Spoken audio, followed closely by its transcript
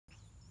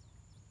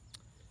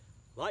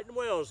Lightin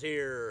Wells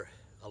here,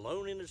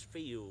 alone in his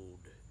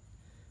field,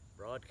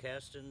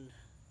 broadcasting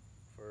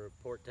for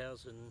Port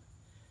Townsend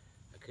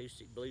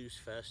Acoustic Blues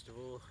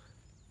Festival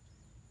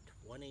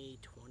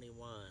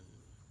 2021.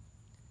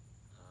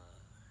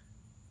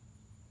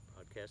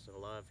 Broadcasting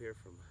live here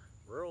from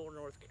rural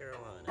North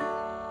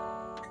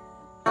Carolina.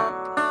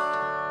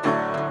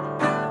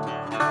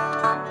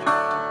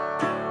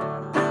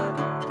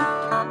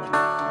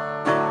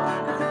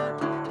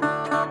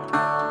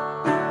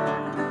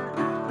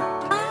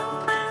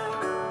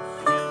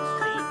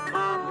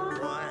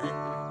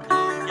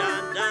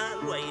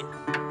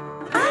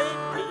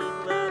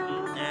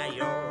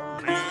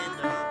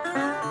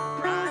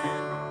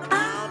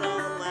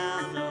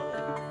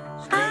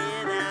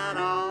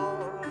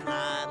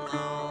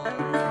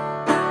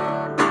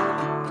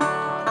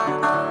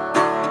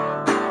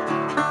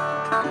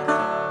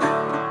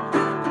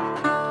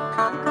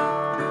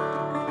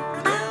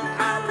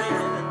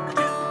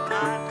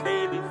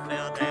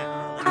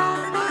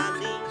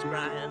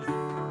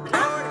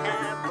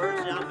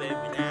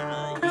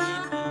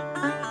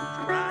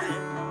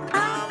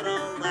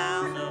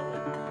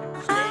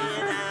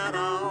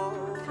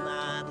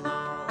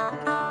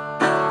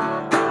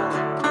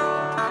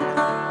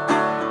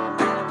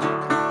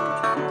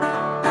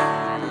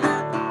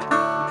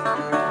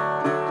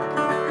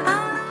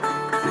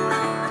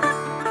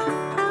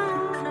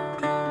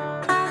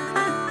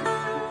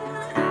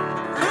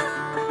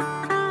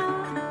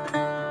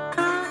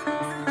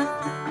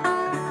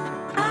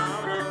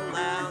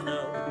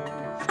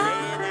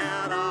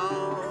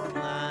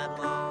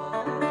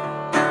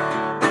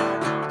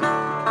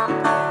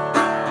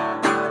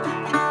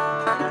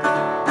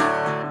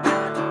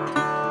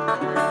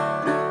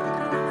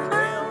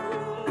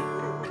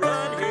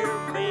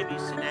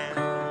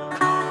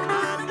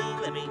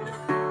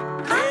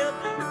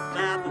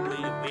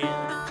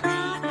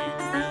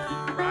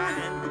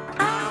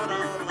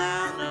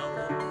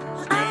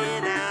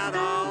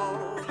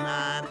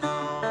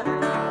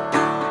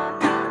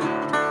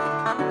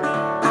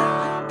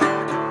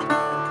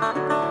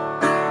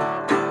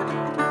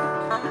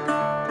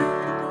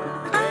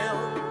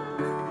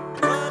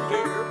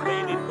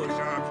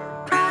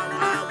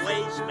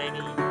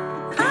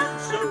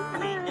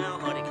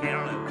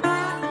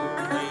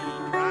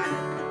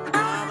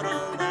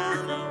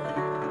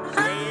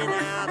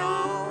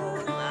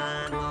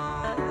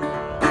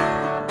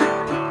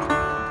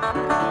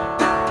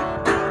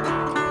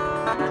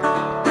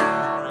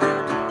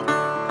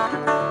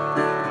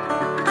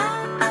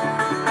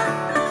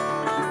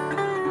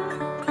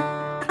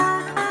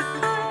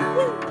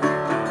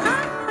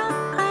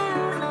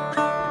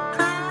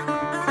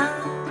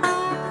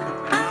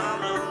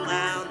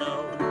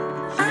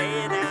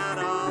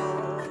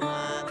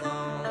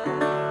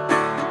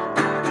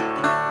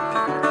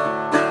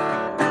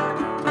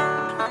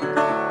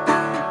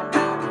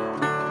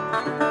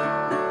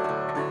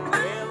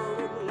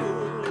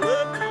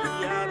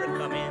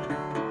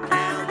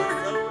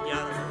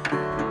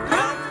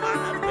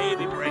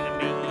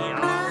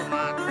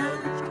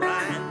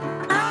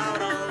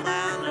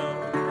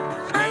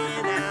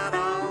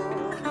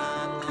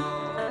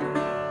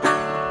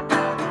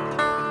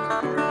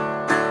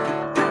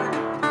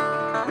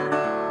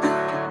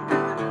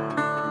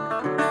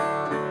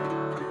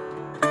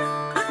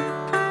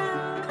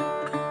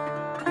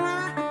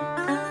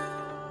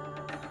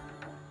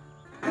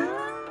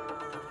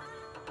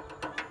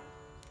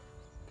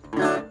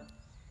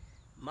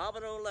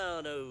 Mobbing on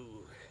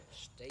Lano,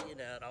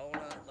 staying out all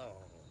night long.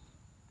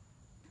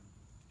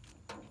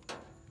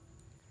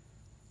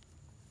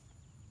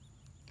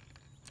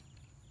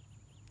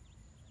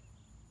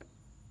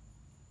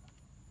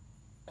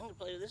 I'm gonna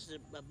play this is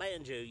a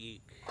banjo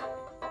uke.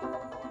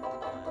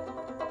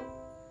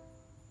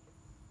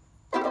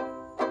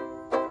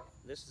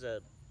 This is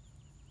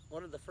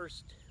one of the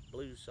first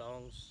blues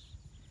songs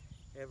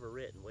ever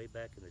written way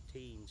back in the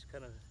teens,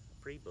 kind of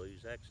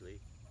pre-blues actually.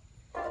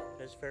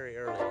 It's very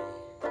early,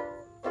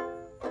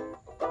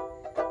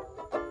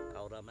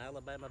 called I'm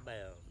Alabama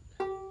Bound.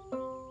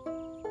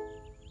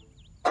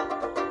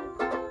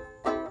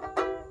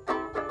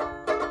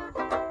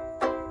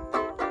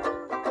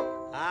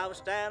 I was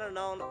standing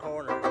on the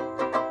corner,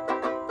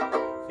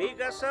 feet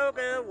got so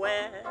good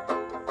wet.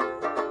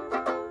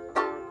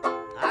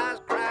 I was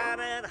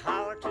crying and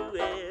hollering to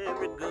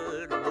every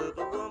good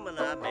looking woman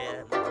I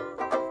met.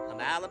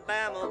 I'm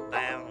Alabama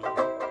bound.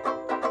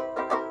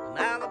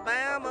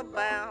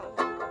 Bound.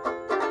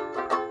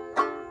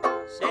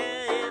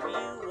 Say if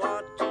you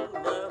want to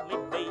love me,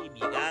 baby,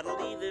 you gotta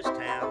leave this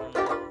town.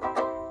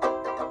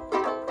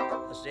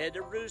 I said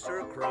the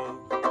rooster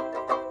crowed,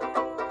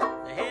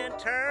 the hen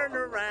turned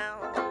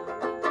around.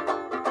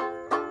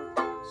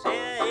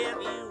 Say if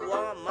you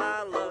want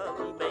my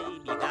love,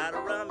 baby, you gotta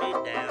run me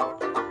down.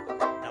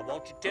 Now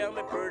won't you tell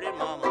me, pretty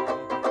mama,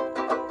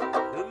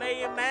 who may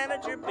your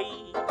manager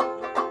be?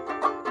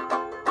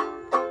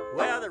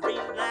 Well, the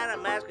reason that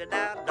I'm asking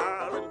out,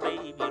 darling,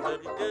 baby, you're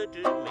looking good to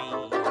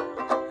me.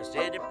 I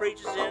said the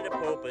preacher's in the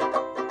pulpit,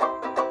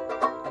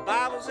 the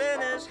Bible's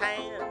in his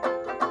hand,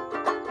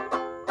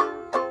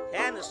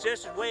 and the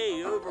It's just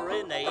way over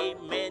in the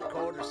amen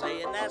quarter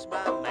saying that's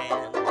my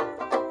man.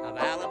 I'm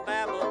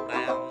Alabama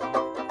bound.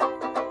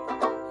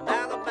 I'm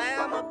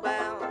Alabama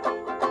bound.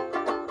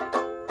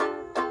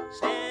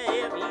 Say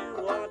if you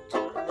want to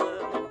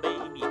love me,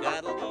 baby, you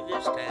gotta leave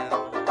this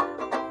town.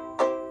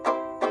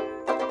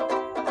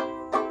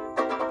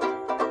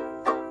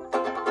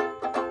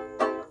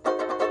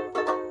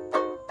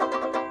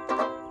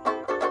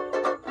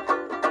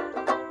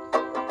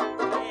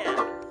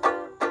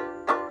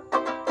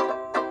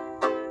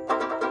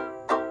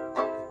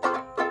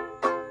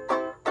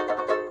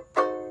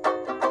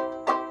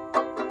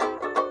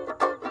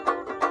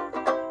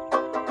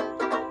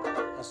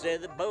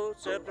 Said the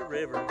boat's up the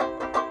river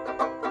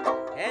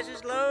as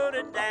it's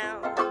loaded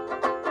down.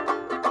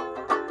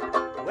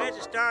 When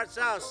she starts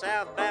off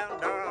southbound,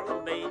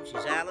 darling babe,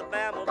 she's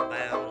Alabama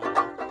bound.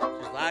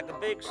 She's like a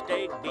big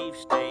steak,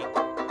 beefsteak,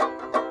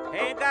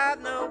 ain't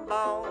got no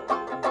bone.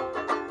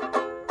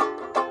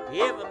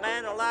 If a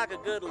man don't like a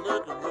good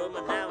looking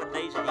woman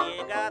nowadays, and he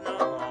ain't got no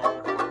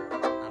home.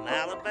 I'm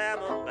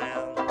Alabama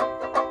bound.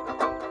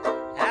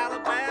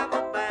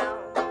 Alabama bound.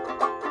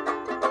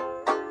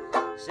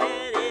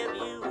 Said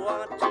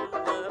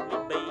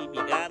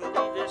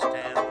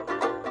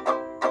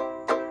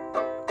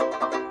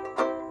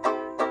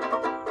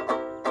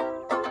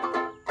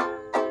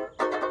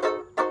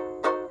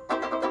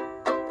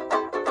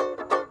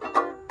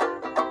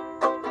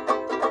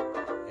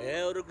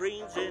Elder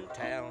Green's in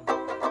town,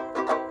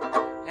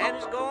 and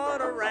he's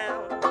going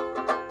around,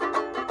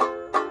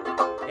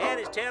 and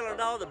he's telling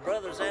all the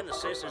brothers and the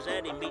sisters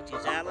that he meets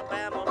he's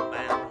Alabama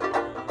bound.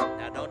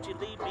 Now don't you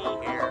leave me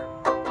here,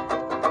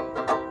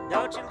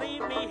 don't you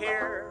leave me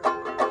here.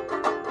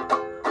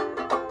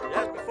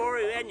 Just before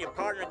you and your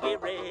partner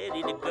get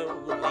ready to go,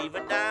 leave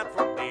a dime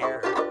for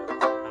beer.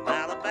 I'm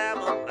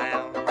Alabama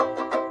bound.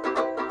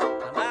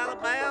 I'm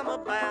Alabama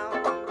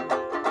bound.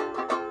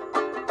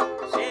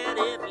 Said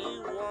if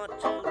you want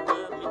to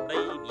love me,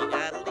 babe, you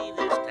gotta leave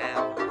this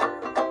town.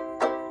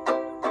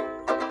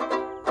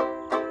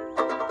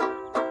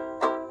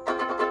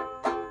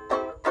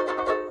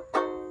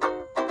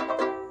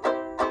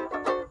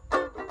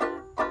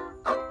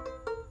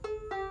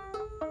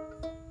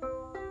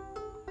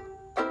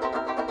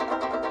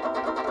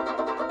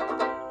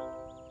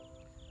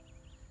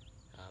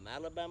 I'm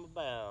Alabama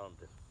bound.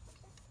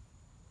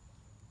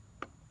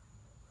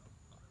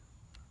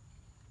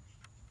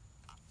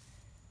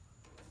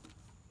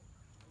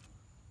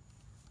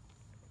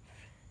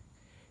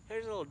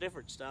 Here's a little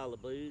different style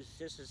of blues.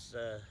 This is,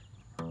 I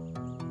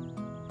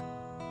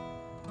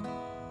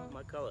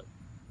might call it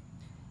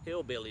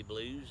hillbilly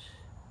blues.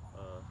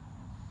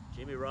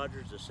 Jimmy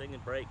Rogers, the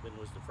singing brakeman,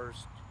 was the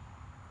first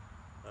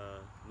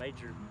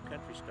major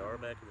country star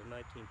back in the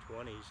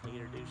 1920s. He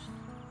introduced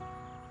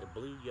the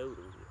blue yodel,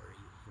 where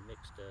he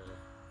mixed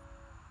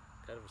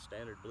kind of a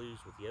standard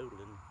blues with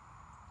yodeling,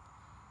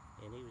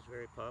 and he was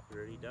very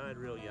popular. He died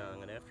real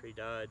young, and after he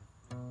died,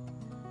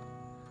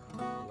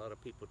 a lot of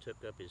people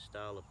took up his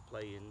style of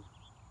playing,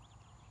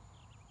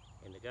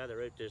 and the guy that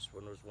wrote this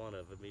one was one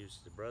of them. He was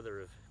the brother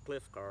of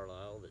Cliff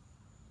Carlisle, that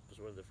was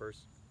one of the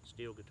first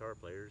steel guitar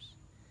players.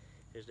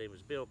 His name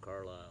was Bill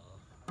Carlisle.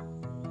 I'm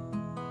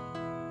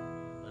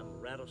a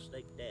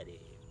rattlesnake daddy.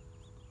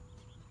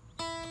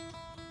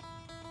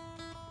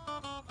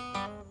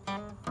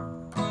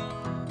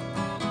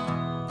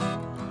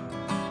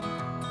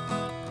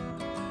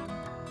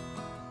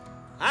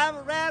 I'm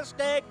a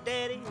rattlesnake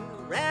daddy,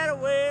 rattle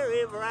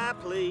wherever I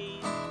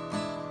please.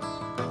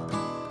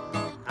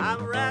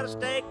 I'm a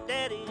rattlesnake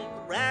daddy,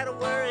 rattle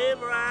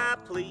wherever I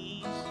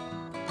please.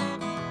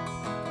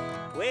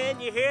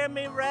 When you hear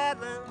me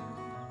rattling,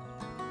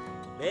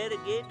 better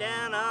get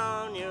down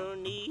on your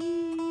knees.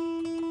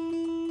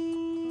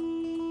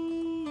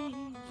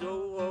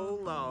 Oh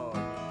Lord.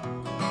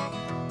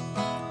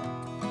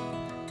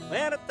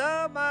 When I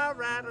throw my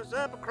rattlers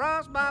up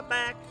across my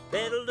back,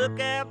 better look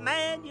out,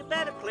 man, you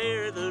better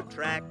clear the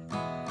track.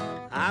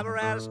 I'm a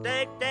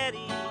rattlesnake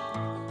daddy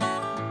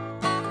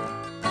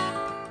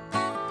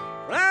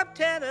from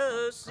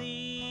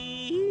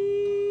Tennessee.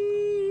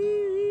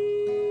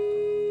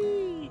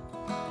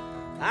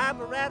 I'm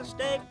a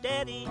rattlesnake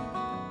daddy,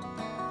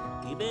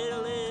 you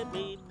better let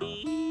me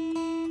be.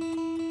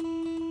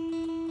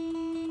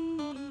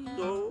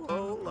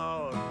 Oh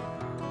Lord.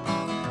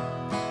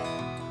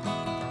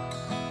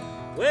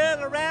 Well,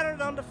 I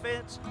rattled on the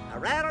fence, I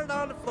rattled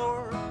on the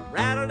floor,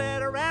 rattled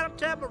and I rattled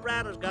till my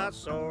rattles got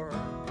sore.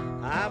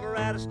 I'm a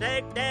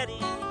rattlesnake daddy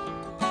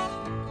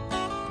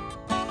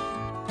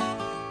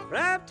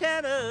from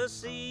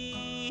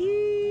Tennessee.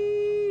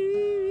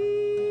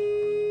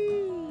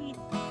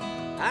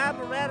 I'm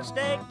a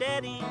rattlesnake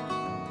daddy,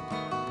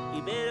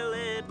 you better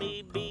let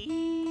me be.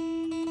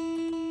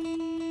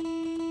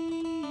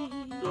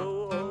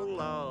 Oh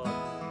Lord.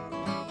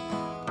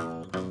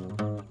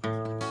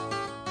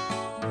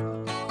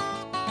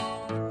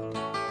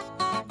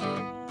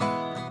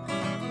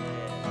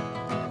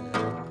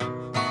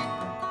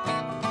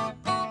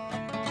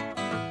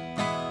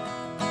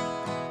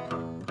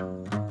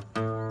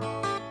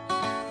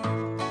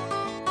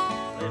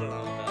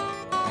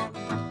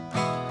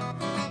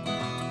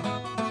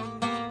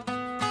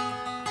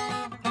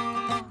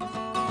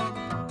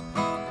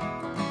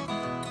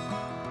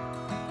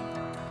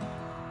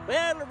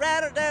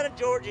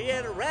 Georgia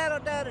and I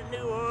rattled down to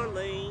New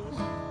Orleans.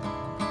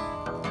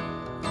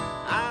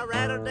 I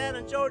rattled down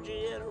in Georgia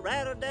and I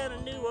rattled down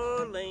to New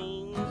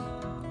Orleans.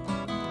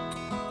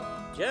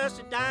 Just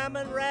a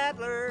diamond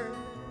rattler,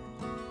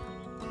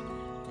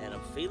 and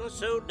I'm feeling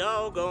so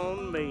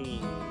doggone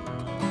mean.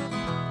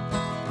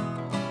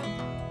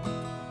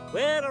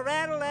 Well, I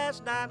rattled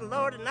last night,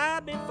 Lord, the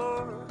night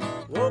before.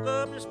 Woke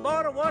up this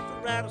morning, want to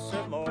rattle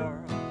some more.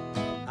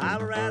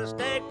 I'll rattle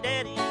steak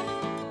daddy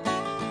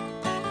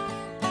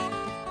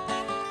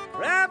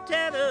from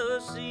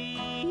Tennessee.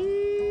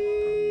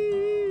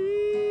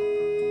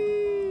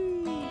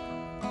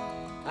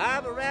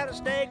 I'm a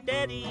rattlesnake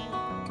daddy,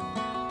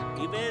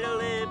 you better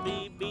let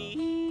me be.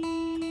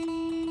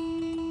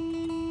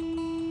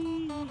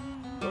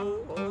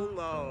 Oh, oh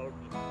Lord,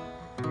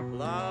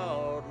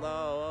 Lord,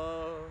 Lord.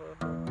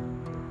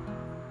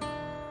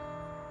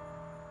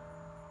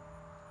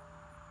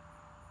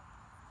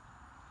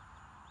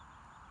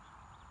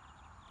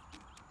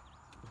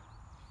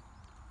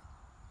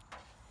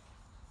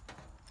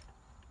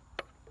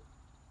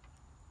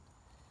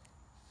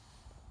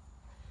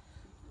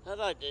 I'd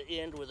like to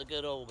end with a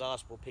good old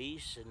gospel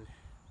piece, and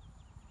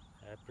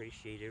I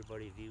appreciate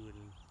everybody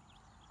viewing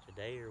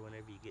today or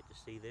whenever you get to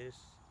see this.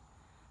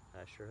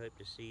 I sure hope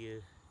to see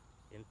you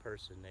in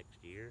person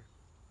next year,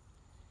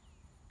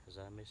 because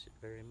I miss it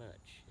very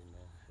much, and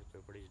I hope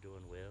everybody's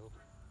doing well.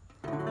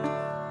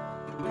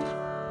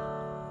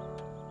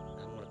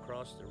 I'm going to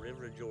cross the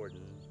River of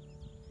Jordan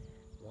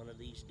one of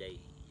these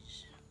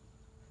days.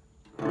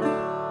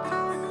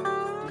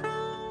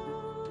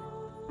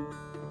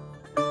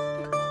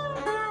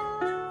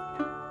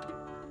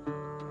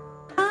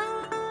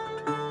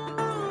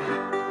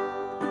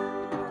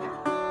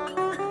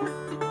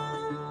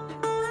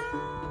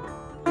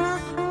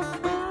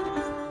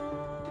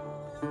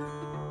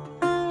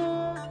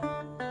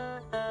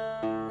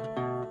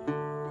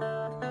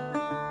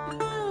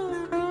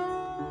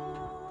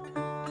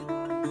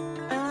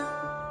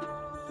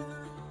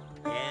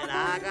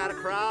 I gotta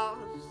cross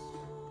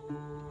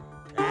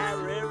that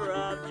river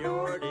of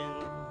Jordan.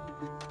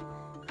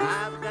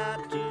 I've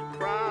got to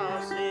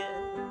cross it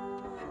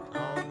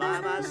all by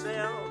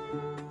myself.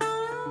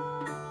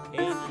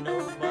 Ain't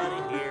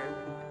nobody here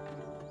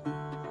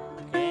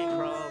can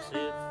cross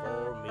it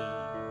for me.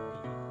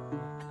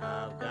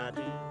 I've got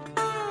to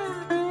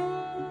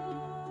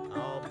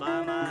all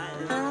by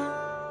myself.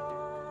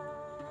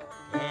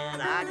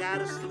 And I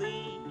gotta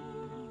sleep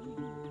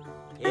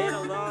in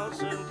a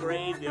lonesome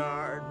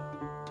graveyard.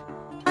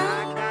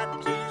 I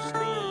got to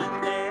sleep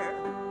there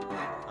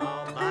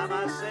all by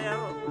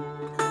myself.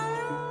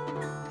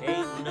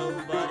 Ain't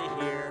nobody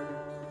here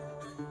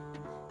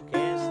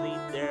can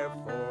sleep there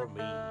for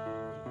me.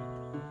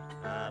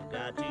 I've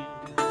got to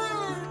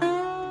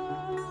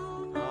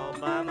all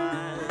by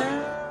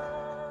myself.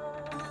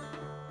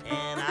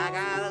 And I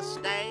gotta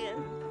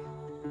stand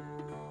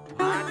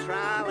my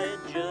trial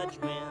and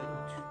judgment.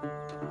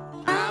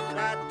 I've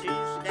got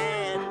to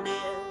stand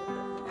it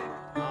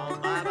all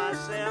by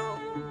myself.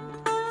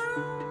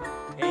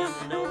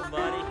 Ain't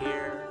nobody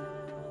here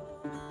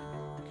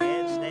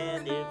can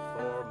stand it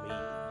for me.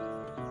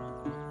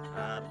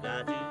 I've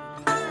got to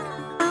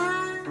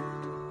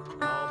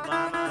all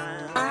by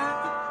myself.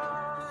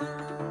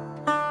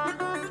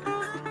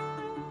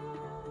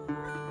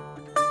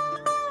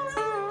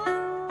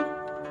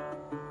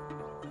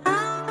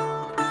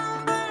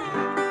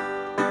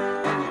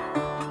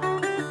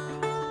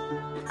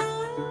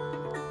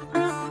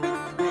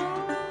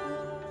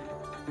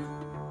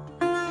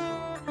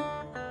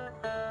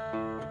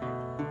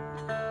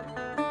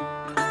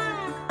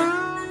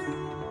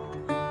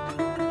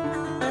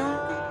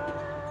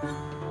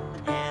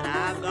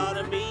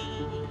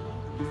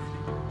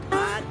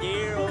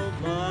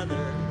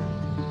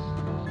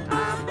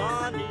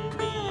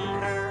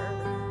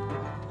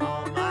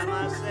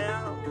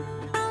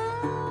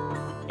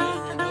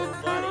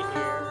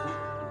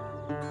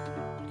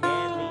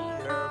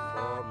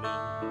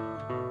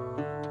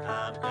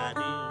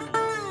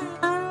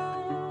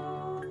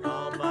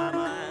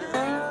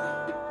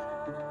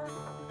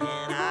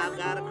 I've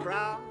got to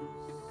cross